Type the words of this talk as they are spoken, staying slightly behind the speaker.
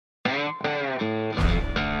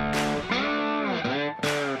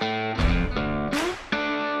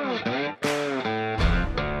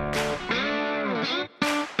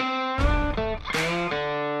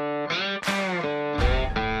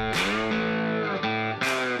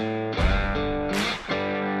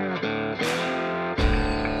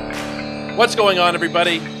What's going on,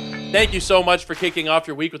 everybody? Thank you so much for kicking off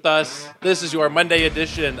your week with us. This is your Monday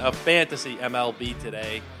edition of Fantasy MLB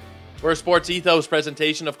Today. We're a Sports Ethos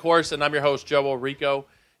presentation, of course, and I'm your host, Joe Orico.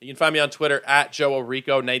 You can find me on Twitter at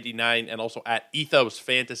JoeOrico99 and also at Ethos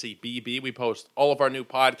Fantasy BB. We post all of our new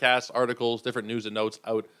podcasts, articles, different news and notes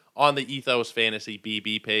out on the Ethos Fantasy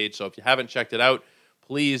BB page. So if you haven't checked it out,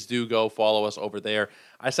 please do go follow us over there.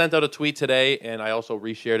 I sent out a tweet today, and I also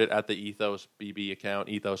reshared it at the Ethos BB account,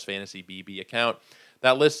 Ethos Fantasy BB account.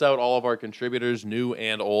 That lists out all of our contributors, new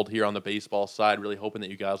and old, here on the baseball side. Really hoping that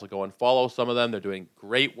you guys will go and follow some of them. They're doing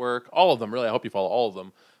great work. All of them, really. I hope you follow all of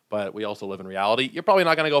them. But we also live in reality. You're probably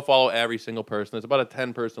not going to go follow every single person. It's about a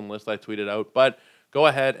 10-person list I tweeted out. But go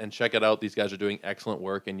ahead and check it out. These guys are doing excellent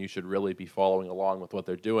work, and you should really be following along with what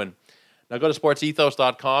they're doing. Now go to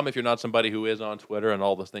sportsethos.com if you're not somebody who is on Twitter, and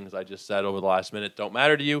all the things I just said over the last minute don't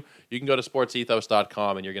matter to you. You can go to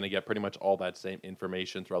sportsethos.com, and you're going to get pretty much all that same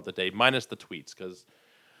information throughout the day, minus the tweets, because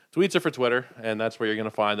tweets are for Twitter, and that's where you're going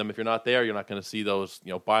to find them. If you're not there, you're not going to see those,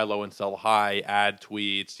 buy low and sell high, ad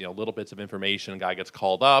tweets, little bits of information. A guy gets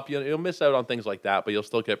called up. You'll miss out on things like that, but you'll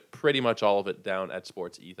still get pretty much all of it down at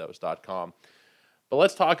sportsethos.com. But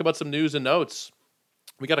let's talk about some news and notes.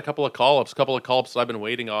 We got a couple of call-ups I've been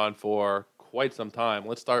waiting on for quite some time.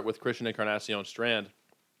 Let's start with Christian Encarnacion Strand.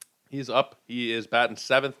 He's up. He is batting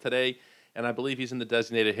 7th today, and I believe he's in the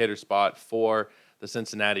designated hitter spot for the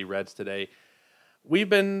Cincinnati Reds today. We've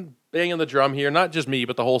been banging the drum here, not just me,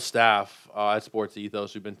 but the whole staff at Sports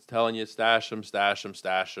Ethos. We've been telling you, stash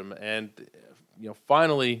him. And,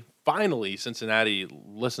 finally, Cincinnati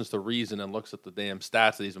listens to reason and looks at the damn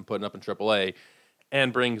stats that he's been putting up in AAA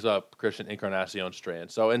and brings up Christian Encarnacion Strand.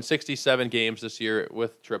 So in 67 games this year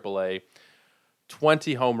with AAA,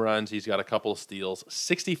 20 home runs. He's got a couple of steals,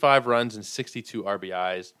 65 runs and 62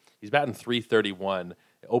 RBIs. He's batting .331,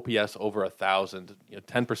 OPS over 1,000,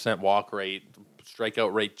 10% walk rate,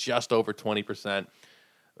 strikeout rate just over 20%.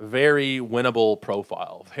 Very winnable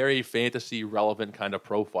profile, very fantasy relevant kind of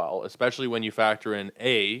profile, especially when you factor in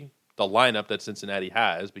the lineup that Cincinnati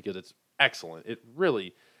has, because it's excellent. It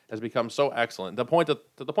really has become so excellent. To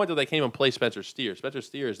the point that they came and play Spencer Steer. Spencer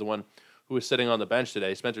Steer is the one who is sitting on the bench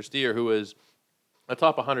today. Spencer Steer, who is a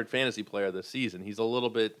top 100 fantasy player this season. He's a little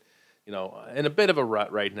bit, in a bit of a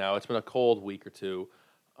rut right now. It's been a cold week or two.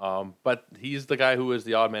 But he's the guy who is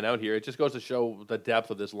the odd man out here. It just goes to show the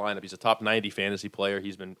depth of this lineup. He's a top 90 fantasy player.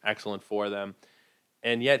 He's been excellent for them.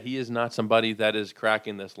 And yet he is not somebody that is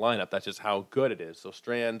cracking this lineup. That's just how good it is. So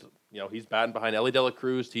Strand, he's batting behind Ellie De La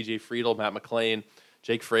Cruz, TJ Friedl, Matt McClain,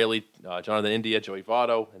 Jake Fraley, Jonathan India, Joey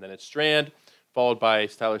Votto, and then it's Strand, followed by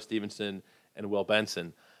Tyler Stevenson and Will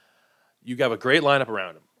Benson. You have a great lineup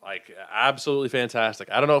around him. Absolutely fantastic.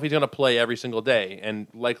 I don't know if he's going to play every single day, and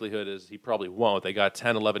likelihood is he probably won't. They got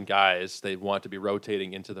 10, 11 guys they want to be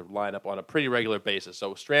rotating into the lineup on a pretty regular basis.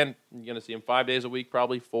 So Strand, you're going to see him 5 days a week,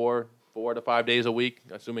 probably four to 5 days a week,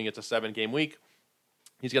 assuming it's a 7-game week.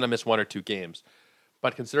 He's going to miss 1 or 2 games.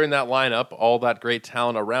 But considering that lineup, all that great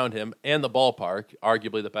talent around him, and the ballpark,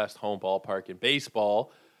 arguably the best home ballpark in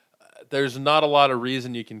baseball, there's not a lot of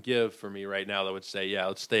reason you can give for me right now that would say,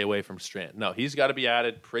 let's stay away from Strand. No, he's got to be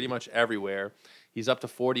added pretty much everywhere. He's up to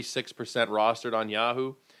 46% rostered on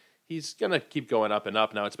Yahoo. He's going to keep going up and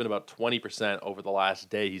up. Now, it's been about 20% over the last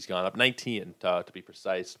day. He's gone up 19 to be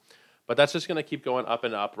precise. But that's just going to keep going up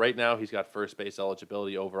and up. Right now, he's got first base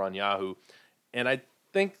eligibility over on Yahoo. And I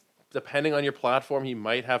think, depending on your platform, he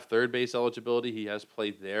might have third base eligibility. He has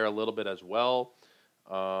played there a little bit as well.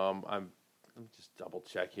 Let me just double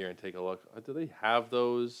check here and take a look. Do they have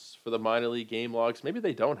those for the minor league game logs? Maybe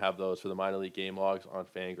they don't have those for the minor league game logs on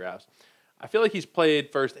Fangraphs. I feel like he's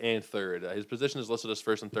played first and third. His position is listed as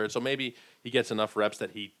first and third, so maybe he gets enough reps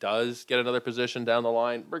that he does get another position down the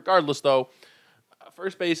line. Regardless, though,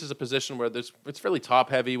 first base is a position where it's fairly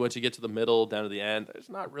top-heavy. Once you get to the middle, down to the end, there's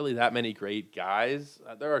not really that many great guys.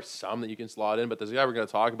 There are some that you can slot in, but there's a guy we're going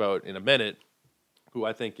to talk about in a minute who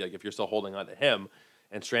I think, if you're still holding on to him,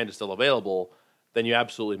 and Strand is still available, then you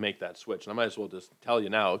absolutely make that switch. And I might as well just tell you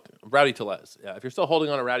now, Rowdy Tellez. Yeah, if you're still holding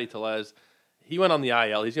on to Rowdy Tellez, he went on the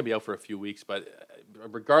IL. He's going to be out for a few weeks, but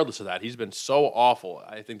regardless of that, he's been so awful.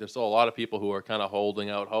 I think there's still a lot of people who are kind of holding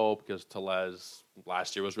out hope because Tellez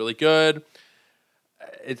last year was really good.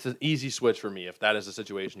 It's an easy switch for me if that is the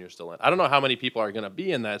situation you're still in. I don't know how many people are going to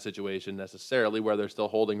be in that situation necessarily where they're still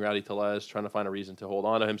holding Rowdy Tellez, trying to find a reason to hold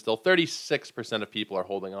on to him. Still, 36% of people are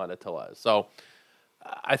holding on to Tellez. So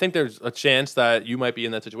I think there's a chance that you might be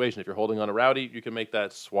in that situation. If you're holding on to Rowdy, you can make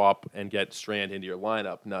that swap and get Strand into your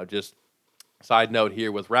lineup. Now, just side note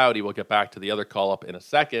here with Rowdy, we'll get back to the other call-up in a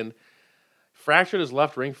second. fractured his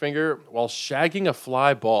left ring finger while shagging a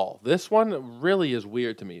fly ball. This one really is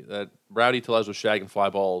weird to me, that Rowdy Tellez was shagging fly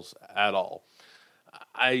balls at all.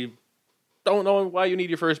 I don't know why you need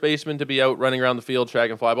your first baseman to be out running around the field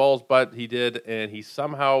shagging fly balls, but he did, and he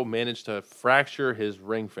somehow managed to fracture his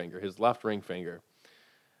ring finger, his left ring finger.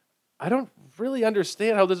 I don't really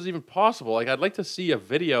understand how this is even possible. Like, I'd like to see a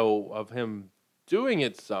video of him doing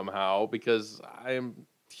it somehow, because I am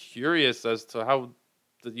curious as to how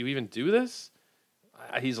did you even do this?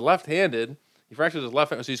 He's left-handed. He fractures his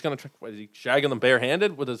left hand, so he's going to try. Is he shagging them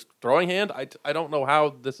barehanded with his throwing hand? I don't know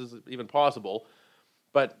how this is even possible.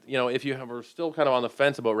 But, if you were still kind of on the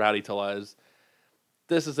fence about Rowdy Tellez,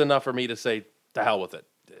 this is enough for me to say, to hell with it.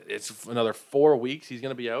 It's another 4 weeks he's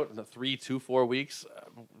going to be out, 3 to 4 weeks.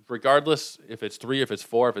 Regardless if it's 3, if it's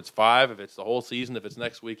 4, if it's 5, if it's the whole season, if it's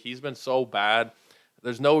next week, he's been so bad.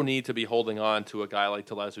 There's no need to be holding on to a guy like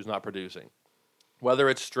Tellez who's not producing. Whether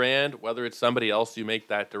it's Strand, whether it's somebody else you make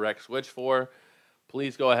that direct switch for,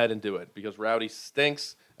 please go ahead and do it, because Rowdy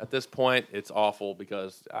stinks. At this point, it's awful,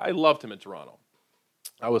 because I loved him in Toronto.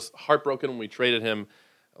 I was heartbroken when we traded him,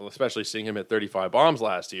 especially seeing him hit 35 bombs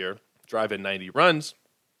last year, drive in 90 runs.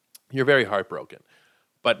 You're very heartbroken.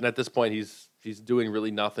 But at this point, he's doing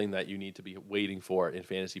really nothing that you need to be waiting for in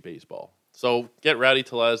fantasy baseball. So get Rowdy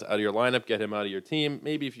Tellez out of your lineup, get him out of your team.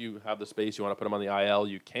 Maybe if you have the space, you want to put him on the IL,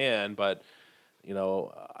 you can. But,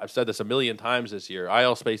 I've said this a million times this year.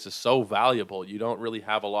 IL space is so valuable. You don't really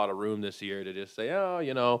have a lot of room this year to just say,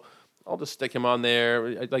 I'll just stick him on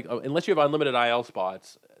there. Like, unless you have unlimited IL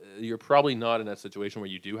spots, you're probably not in that situation where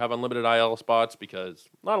you do have unlimited IL spots, because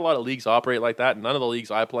not a lot of leagues operate like that. None of the leagues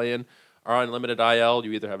I play in are unlimited IL.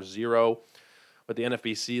 You either have 0. But the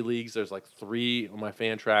NFBC leagues, there's like 3 on my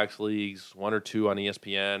Fantrax leagues, 1 or 2 on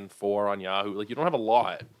ESPN, 4 on Yahoo. Like, you don't have a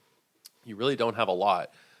lot. You really don't have a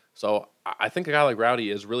lot. So I think a guy like Rowdy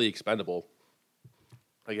is really expendable.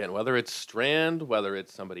 Again, whether it's Strand, whether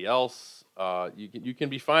it's somebody else, you can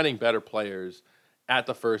be finding better players at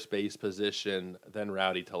the first base position than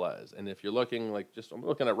Rowdy Tellez. And if you're looking, I'm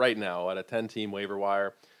looking at right now at a 10-team waiver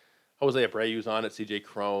wire, Jose Abreu's on it, CJ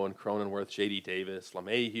Cronenworth, JD Davis,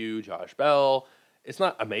 LeMahieu, Josh Bell. It's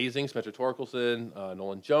not amazing. Spencer Torkelson,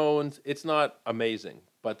 Nolan Jones. It's not amazing,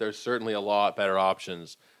 but there's certainly a lot better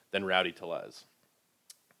options than Rowdy Tellez.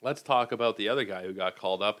 Let's talk about the other guy who got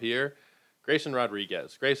called up here, Grayson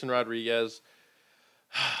Rodriguez. Grayson Rodriguez,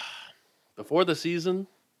 before the season,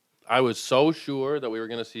 I was so sure that we were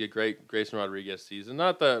going to see a great Grayson Rodriguez season.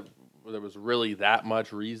 Not that there was really that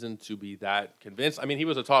much reason to be that convinced. I mean, he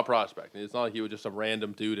was a top prospect. It's not like he was just some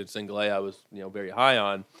random dude in single A I was, very high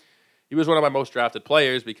on. He was one of my most drafted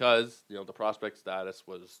players because, the prospect status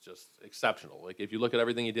was just exceptional. Like, if you look at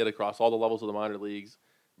everything he did across all the levels of the minor leagues,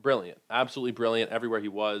 brilliant. Absolutely brilliant everywhere he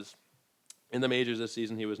was. In the majors this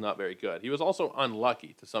season, he was not very good. He was also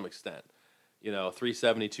unlucky to some extent.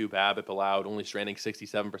 372 BABIP allowed, only stranding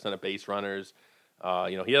 67% of base runners. He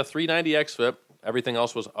had a 390 xFIP. Everything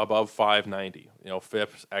else was above 590.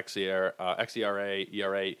 FIP, xERA,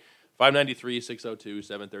 ERA, 593, 602,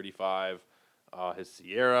 735. His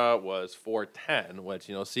Sierra was 410, which,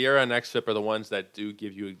 Sierra and xFIP are the ones that do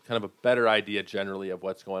give you kind of a better idea generally of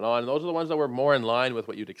what's going on. And those are the ones that were more in line with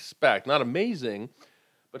what you'd expect. Not amazing,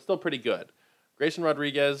 but still pretty good. Grayson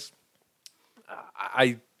Rodriguez,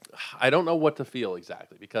 I don't know what to feel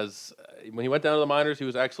exactly, because when he went down to the minors, he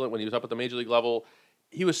was excellent. When he was up at the major league level,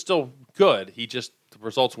 he was still good. The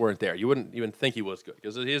results weren't there. You wouldn't even think he was good,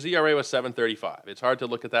 because his ERA was 7.35. It's hard to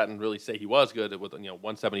look at that and really say he was good with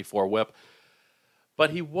 174 WHIP, but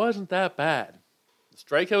he wasn't that bad. The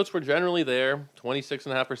strikeouts were generally there.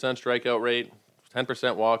 26.5% strikeout rate,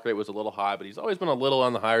 10% walk rate was a little high, but he's always been a little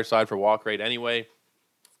on the higher side for walk rate anyway.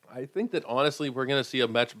 I think that, honestly, we're going to see a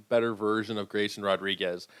much better version of Grayson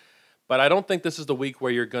Rodriguez. But I don't think this is the week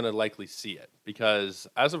where you're going to likely see it, because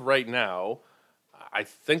as of right now, I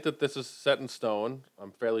think that this is set in stone.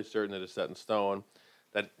 I'm fairly certain that it's set in stone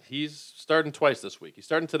that he's starting twice this week. He's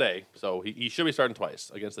starting today, so he should be starting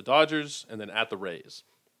twice, against the Dodgers and then at the Rays.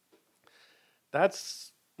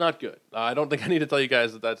 That's not good. I don't think I need to tell you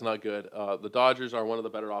guys that that's not good. The Dodgers are one of the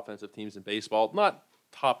better offensive teams in baseball. Not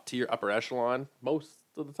top tier, upper echelon most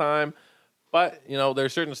of the time, but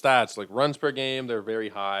there's certain stats like runs per game. They're very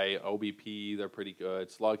high. OBP, they're pretty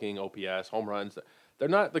good. Slugging, OPS, home runs. They're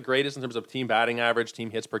not the greatest in terms of team batting average,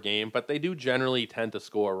 team hits per game, but they do generally tend to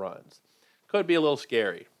score runs. Could be a little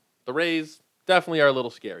scary. The Rays definitely are a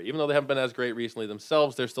little scary. Even though they haven't been as great recently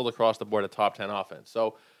themselves, they're still across the board a top 10 offense.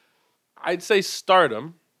 So I'd say start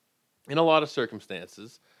them in a lot of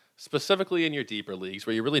circumstances, specifically in your deeper leagues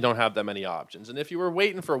where you really don't have that many options. And if you were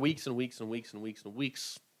waiting for weeks and weeks and weeks and weeks and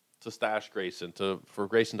weeks to stash Grayson, for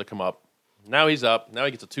Grayson to come up, Now he's up. Now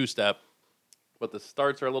he gets a two-step, but the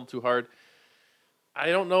starts are a little too hard. I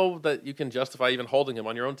don't know that you can justify even holding him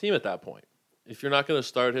on your own team at that point if you're not going to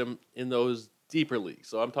start him in those deeper leagues.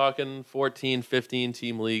 So I'm talking 14, 15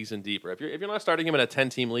 team leagues and deeper. If you're not starting him in a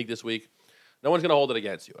 10-team league this week, no one's going to hold it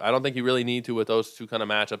against you. I don't think you really need to with those two kind of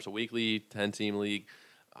matchups, a weekly 10-team league.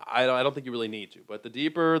 I don't think you really need to. But the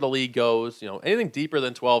deeper the league goes, anything deeper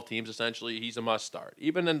than 12 teams, essentially, he's a must start.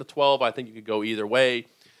 Even in the 12, I think you could go either way.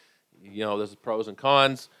 There's pros and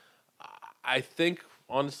cons. I think,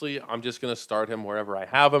 honestly, I'm just going to start him wherever I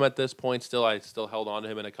have him at this point. I still held on to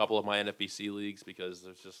him in a couple of my NFBC leagues because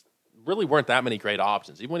there's just really weren't that many great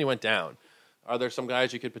options, even when he went down. Are there some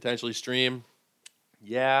guys you could potentially stream?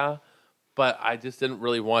 Yeah. But I just didn't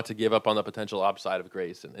really want to give up on the potential upside of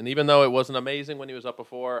Grayson. And even though it wasn't amazing when he was up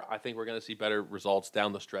before, I think we're going to see better results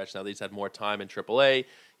down the stretch now that he's had more time in AAA.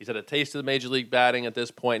 He's had a taste of the Major League batting at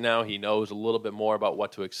this point now. He knows a little bit more about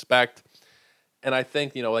what to expect. And I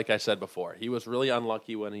think, like I said before, he was really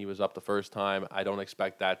unlucky when he was up the first time. I don't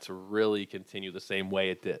expect that to really continue the same way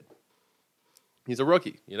it did. He's a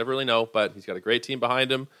rookie. You never really know, but he's got a great team behind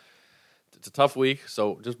him. It's a tough week,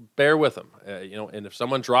 so just bear with him. And if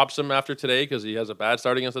someone drops him after today because he has a bad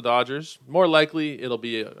start against the Dodgers, more likely it'll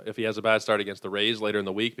be if he has a bad start against the Rays later in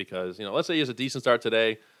the week because, let's say he has a decent start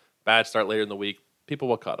today, bad start later in the week, people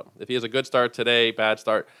will cut him. If he has a good start today, bad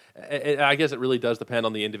start, I guess it really does depend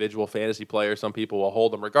on the individual fantasy player. Some people will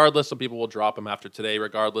hold him regardless. Some people will drop him after today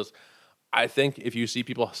regardless. I think if you see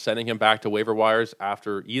people sending him back to waiver wires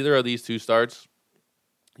after either of these two starts,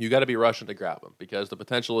 you got to be rushing to grab him because the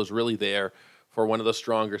potential is really there for one of the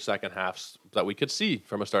stronger second halves that we could see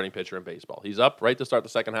from a starting pitcher in baseball. He's up right to start the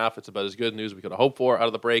second half. It's about as good news we could have hoped for out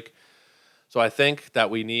of the break. So I think that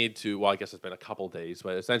we need to, well, I guess it's been a couple days,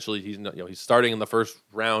 but essentially he's starting in the first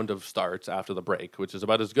round of starts after the break, which is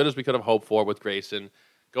about as good as we could have hoped for with Grayson.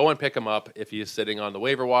 Go and pick him up if he is sitting on the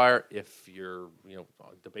waiver wire. If you're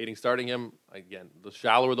debating starting him, again, the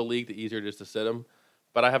shallower the league, the easier it is to sit him.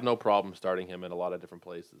 But I have no problem starting him in a lot of different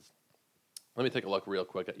places. Let me take a look real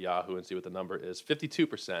quick at Yahoo and see what the number is.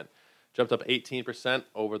 52%. Jumped up 18%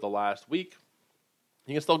 over the last week.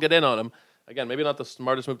 You can still get in on him. Again, maybe not the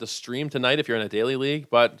smartest move to stream tonight if you're in a daily league,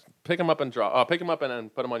 but pick him up and put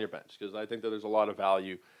him on your bench because I think that there's a lot of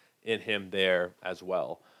value in him there as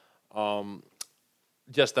well.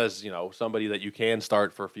 Just as, somebody that you can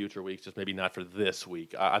start for future weeks, just maybe not for this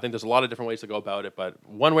week. I think there's a lot of different ways to go about it, but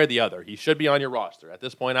one way or the other, he should be on your roster. At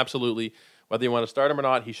this point, absolutely. Whether you want to start him or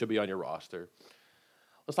not, he should be on your roster.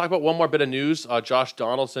 Let's talk about one more bit of news. Josh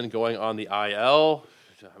Donaldson going on the IL.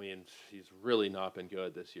 I mean, he's really not been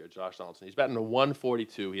good this year, Josh Donaldson. He's batting a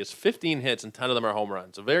 142. He has 15 hits, and 10 of them are home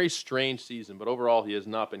runs. A very strange season, but overall, he has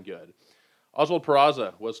not been good. Oswald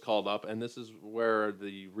Peraza was called up, and this is where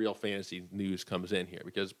the real fantasy news comes in here.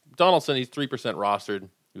 Because Donaldson, he's 3% rostered.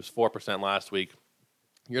 He was 4% last week.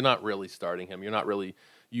 You're not really starting him. You're not really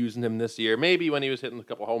using him this year. Maybe when he was hitting a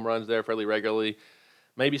couple home runs there fairly regularly.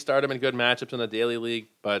 Maybe start him in good matchups in the daily league.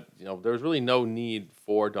 But there's really no need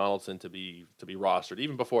for Donaldson to be rostered,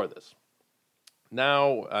 even before this.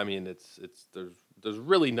 Now, I mean, there's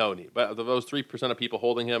really no need. But those 3% of people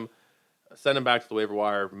holding him, send him back to the waiver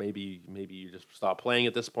wire. Maybe you just stop playing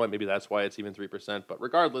at this point. Maybe that's why it's even 3%. But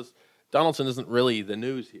regardless, Donaldson isn't really the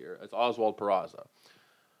news here. It's Oswald Peraza.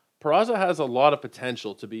 Peraza has a lot of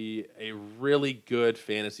potential to be a really good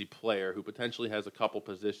fantasy player who potentially has a couple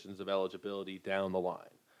positions of eligibility down the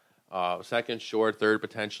line. Second, short, third,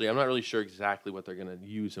 potentially. I'm not really sure exactly what they're going to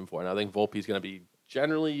use him for. And I think Volpe's going to be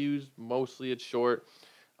generally used mostly at short.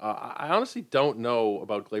 I honestly don't know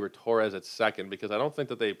about Gleyber Torres at second because I don't think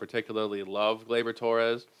that they particularly love Gleyber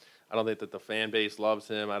Torres. I don't think that the fan base loves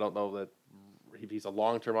him. I don't know that he's a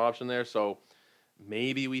long-term option there. So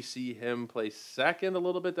maybe we see him play second a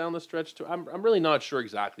little bit down the stretch too. I'm really not sure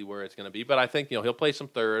exactly where it's going to be, but I think he'll play some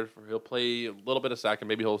third. He'll play a little bit of second.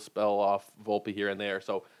 Maybe he'll spell off Volpe here and there.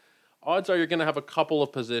 So odds are you're going to have a couple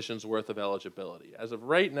of positions worth of eligibility. As of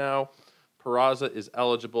right now, Peraza is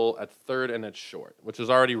eligible at third and at short, which is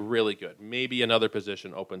already really good. Maybe another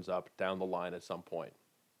position opens up down the line at some point.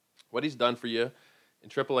 What he's done for you in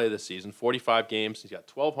AAA this season, 45 games, he's got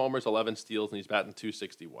 12 homers, 11 steals, and he's batting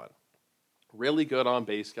 .261. Really good on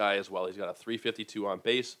base guy as well. He's got a .352 on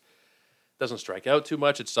base. Doesn't strike out too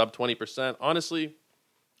much. It's sub 20%. Honestly,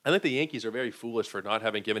 I think the Yankees are very foolish for not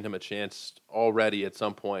having given him a chance already at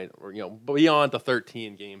some point, or beyond the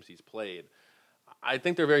 13 games he's played. I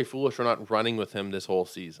think they're very foolish for not running with him this whole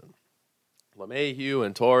season. LeMahieu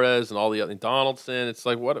and Torres and all the other Donaldson. It's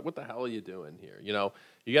like, what the hell are you doing here?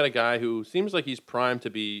 You got a guy who seems like he's primed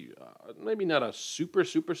to be maybe not a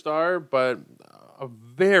superstar, but a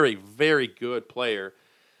very, very good player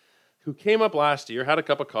who came up last year, had a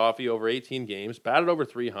cup of coffee over 18 games, batted over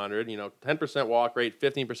 300, 10% walk rate,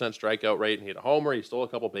 15% strikeout rate, and he had a homer. He stole a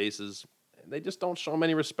couple bases. And they just don't show him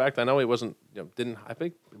any respect. I know he wasn't, I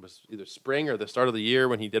think it was either spring or the start of the year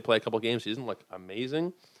when he did play a couple games. He didn't look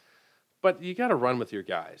amazing. But you got to run with your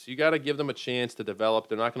guys. You got to give them a chance to develop.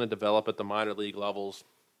 They're not going to develop at the minor league levels,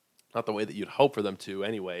 not the way that you'd hope for them to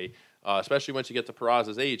anyway, especially once you get to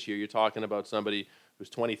Peraza's age here. You're talking about somebody who's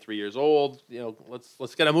 23 years old.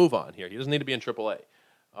 Let's get a move on here. He doesn't need to be in AAA.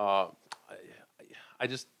 I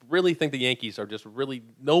just really think the Yankees are just really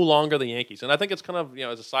no longer the Yankees. And I think it's kind of,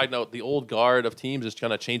 as a side note, the old guard of teams is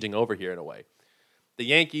kind of changing over here in a way. The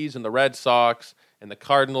Yankees and the Red Sox and the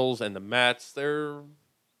Cardinals and the Mets, they're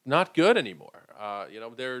not good anymore.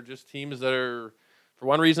 They're just teams that are, for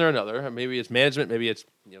one reason or another, maybe it's management, maybe it's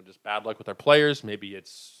just bad luck with their players, maybe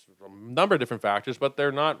it's a number of different factors, but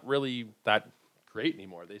they're not really that great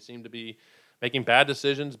anymore. They seem to be making bad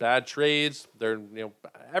decisions, bad trades. They're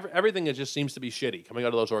everything just seems to be shitty coming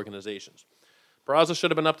out of those organizations. Peraza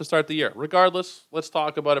should have been up to start the year. Regardless, let's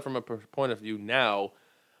talk about it from a point of view now.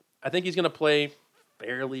 I think he's going to play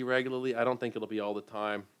fairly regularly. I don't think it'll be all the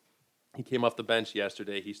time. He came off the bench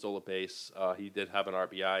yesterday. He stole a base. He did have an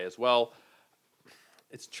RBI as well.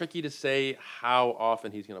 It's tricky to say how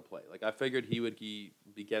often he's going to play. Like, I figured he would be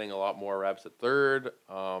getting a lot more reps at third.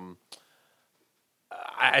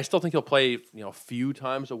 I still think he'll play, a few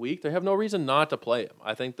times a week. They have no reason not to play him.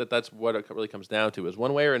 I think that's what it really comes down to is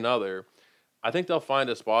one way or another. I think they'll find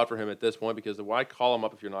a spot for him at this point because why call him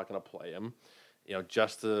up if you're not going to play him?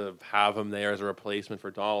 Just to have him there as a replacement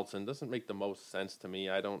for Donaldson doesn't make the most sense to me.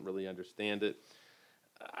 I don't really understand it.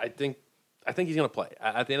 I think he's going to play.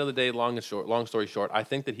 At the end of the day, long story short, I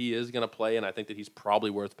think that he is going to play, and I think that he's probably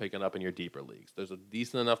worth picking up in your deeper leagues. There's a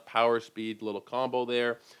decent enough power speed little combo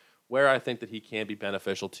there where I think that he can be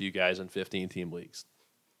beneficial to you guys in 15-team leagues.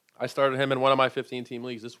 I started him in one of my 15-team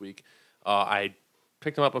leagues this week. I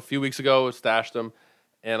picked him up a few weeks ago, stashed him,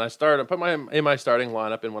 and I put him in my starting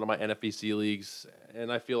lineup in one of my NFBC leagues,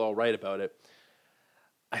 and I feel all right about it.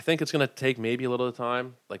 I think it's going to take maybe a little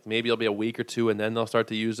time. Like maybe it'll be a week or two, and then they'll start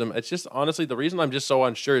to use him. It's just, honestly, the reason I'm just so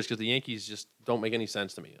unsure is because the Yankees just don't make any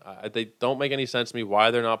sense to me. They don't make any sense to me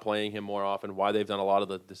why they're not playing him more often, why they've done a lot of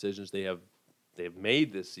the decisions they've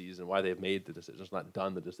made this season, why they've made the decisions, not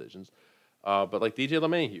done the decisions. But like DJ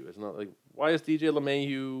LeMahieu, it's not like, why is DJ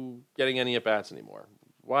LeMahieu getting any at-bats anymore?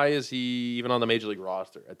 Why is he even on the Major League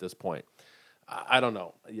roster at this point? I don't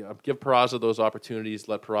know. Give Peraza those opportunities.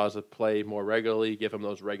 Let Peraza play more regularly. Give him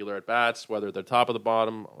those regular at-bats, whether they're top of the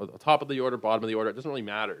bottom or the top of the order, bottom of the order. It doesn't really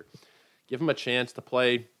matter. Give him a chance to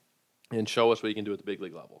play and show us what he can do at the big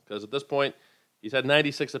league level. Because at this point, he's had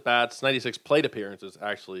 96 at-bats, 96 plate appearances,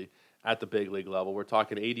 actually, at the big league level. We're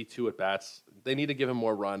talking 82 at-bats. They need to give him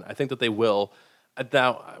more run. I think that they will.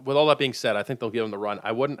 Now, with all that being said, I think they'll give him the run.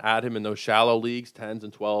 I wouldn't add him in those shallow leagues, 10s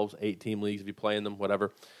and 12s, 8-team leagues if you play in them,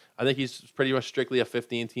 whatever. I think he's pretty much strictly a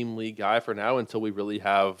 15-team league guy for now until we really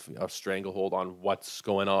have a stranglehold on what's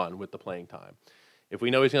going on with the playing time. If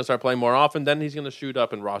we know he's going to start playing more often, then he's going to shoot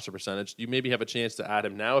up in roster percentage. You maybe have a chance to add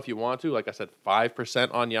him now if you want to. Like I said,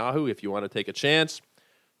 5% on Yahoo. If you want to take a chance,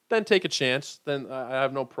 then take a chance. Then I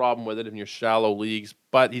have no problem with it in your shallow leagues,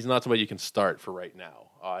 but he's not somebody you can start for right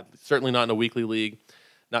now. Certainly not in a weekly league,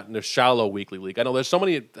 not in a shallow weekly league. I know there's so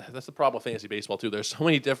many, that's the problem with fantasy baseball too. There's so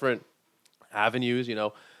many different avenues,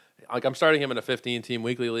 Like I'm starting him in a 15-team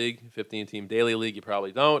weekly league, 15-team daily league, you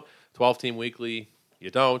probably don't. 12-team weekly,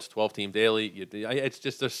 you don't. 12-team daily, you do. It's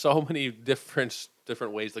just there's so many different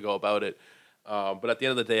ways to go about it. But at the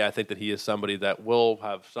end of the day, I think that he is somebody that will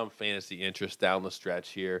have some fantasy interest down the stretch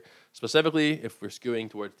here, specifically if we're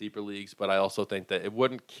skewing towards deeper leagues. But I also think that it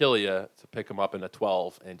wouldn't kill you to pick him up in a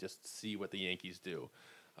 12 and just see what the Yankees do.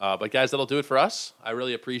 But guys, that'll do it for us. I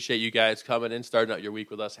really appreciate you guys coming in, starting out your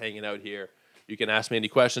week with us, hanging out here. You can ask me any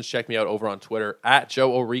questions. Check me out over on Twitter at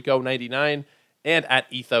JoeOrico99 and at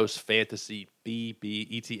Ethos Fantasy BB,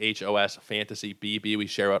 ETHOS Fantasy BB. We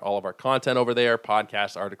share out all of our content over there,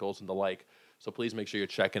 podcasts, articles, and the like. So please make sure you're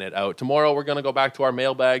checking it out. Tomorrow, we're going to go back to our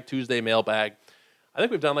mailbag, Tuesday mailbag. I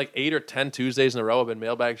think we've done like 8 or 10 Tuesdays in a row have been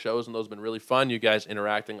mailbag shows, and those have been really fun. You guys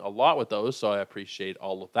interacting a lot with those, so I appreciate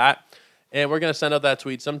all of that. And we're going to send out that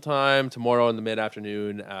tweet sometime tomorrow in the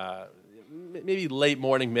mid-afternoon, maybe late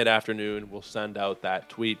morning, mid-afternoon. We'll send out that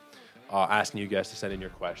tweet asking you guys to send in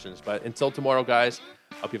your questions. But until tomorrow, guys,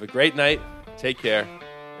 hope you have a great night. Take care,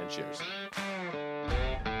 and cheers.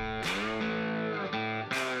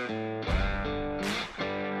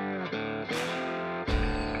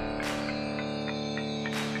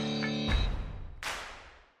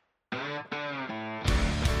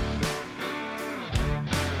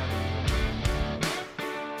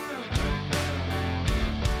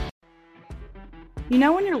 You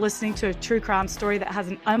know when you're listening to a true crime story that has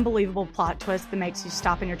an unbelievable plot twist that makes you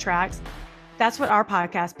stop in your tracks? That's what our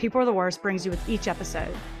podcast, People Are the Worst, brings you with each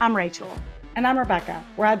episode. I'm Rachel. And I'm Rebecca.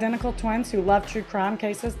 We're identical twins who love true crime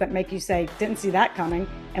cases that make you say, didn't see that coming,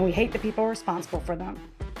 and we hate the people responsible for them.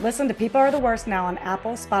 Listen to People Are the Worst now on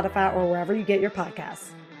Apple, Spotify, or wherever you get your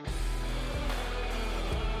podcasts.